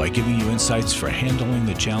helped you by giving you insights for handling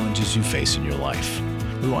the challenges you face in your life.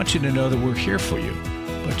 We want you to know that we're here for you,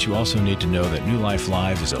 but you also need to know that New Life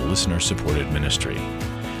Live is a listener-supported ministry.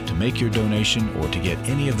 To make your donation or to get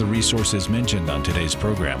any of the resources mentioned on today's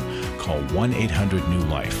program, call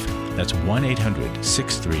 1-800-NEW-LIFE. That's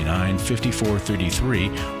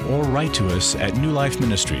 1-800-639-5433, or write to us at New Life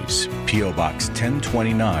Ministries, P.O. Box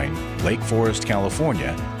 1029, Lake Forest,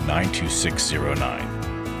 California,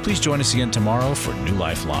 92609. Please join us again tomorrow for New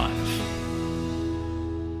Life Live.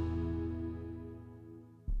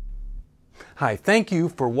 Hi, thank you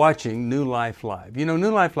for watching New Life Live. You know,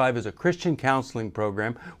 New Life Live is a Christian counseling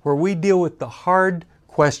program where we deal with the hard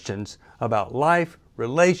questions about life,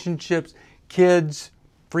 relationships, kids,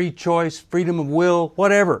 free choice, freedom of will,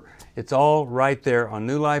 whatever. It's all right there on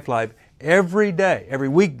New Life Live every day, every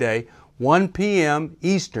weekday, 1 p.m.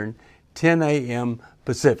 Eastern, 10 a.m.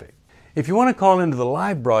 Pacific. If you want to call into the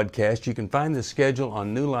live broadcast, you can find the schedule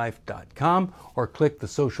on newlife.com or click the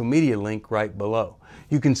social media link right below.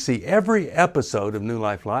 You can see every episode of New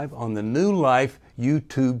Life Live on the New Life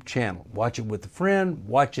YouTube channel. Watch it with a friend,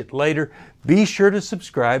 watch it later. Be sure to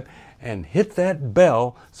subscribe and hit that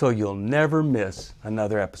bell so you'll never miss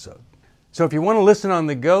another episode. So if you want to listen on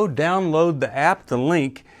the go, download the app. The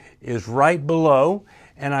link is right below.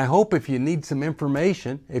 And I hope if you need some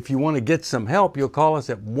information, if you want to get some help, you'll call us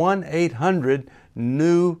at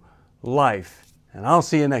 1-800-NEW-LIFE. And I'll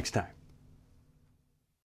see you next time.